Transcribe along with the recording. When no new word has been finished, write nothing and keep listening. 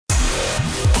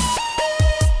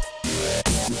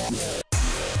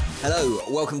Hello,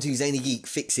 welcome to Zany Geek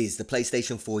Fixes the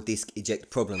PlayStation 4 disc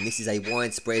eject problem. This is a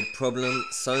widespread problem,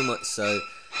 so much so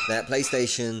that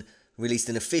PlayStation released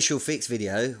an official fix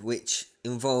video which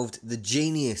involved the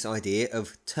genius idea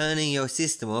of turning your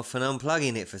system off and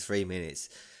unplugging it for 3 minutes.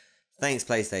 Thanks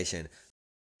PlayStation.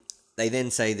 They then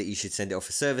say that you should send it off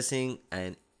for servicing,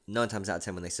 and 9 times out of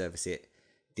 10 when they service it,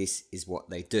 this is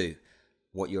what they do.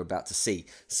 What you're about to see.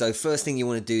 So first thing you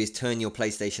want to do is turn your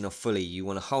PlayStation off fully. You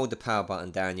want to hold the power button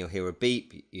down, you'll hear a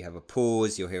beep, you have a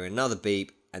pause, you'll hear another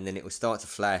beep, and then it will start to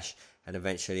flash, and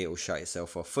eventually it will shut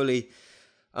itself off fully.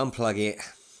 Unplug it,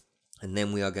 and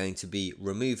then we are going to be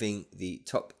removing the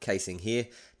top casing here.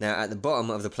 Now at the bottom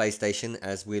of the PlayStation,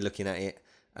 as we're looking at it,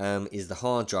 is the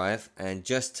hard drive, and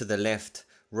just to the left,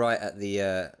 right at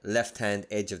the left hand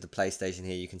edge of the PlayStation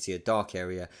here, you can see a dark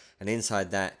area, and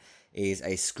inside that is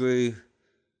a screw.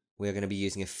 We're going to be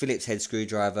using a Phillips head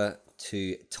screwdriver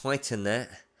to tighten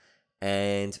that,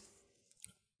 and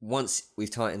once we've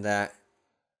tightened that,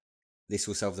 this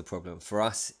will solve the problem. For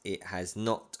us, it has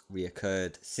not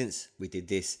reoccurred since we did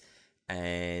this,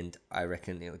 and I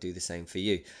reckon it will do the same for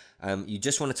you. You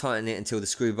just want to tighten it until the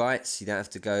screw bites. You don't have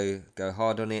to go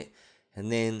hard on it,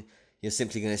 and then you're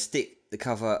simply going to stick the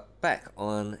cover back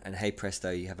on, and hey presto,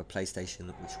 you have a PlayStation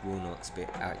which will not spit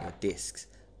out your discs.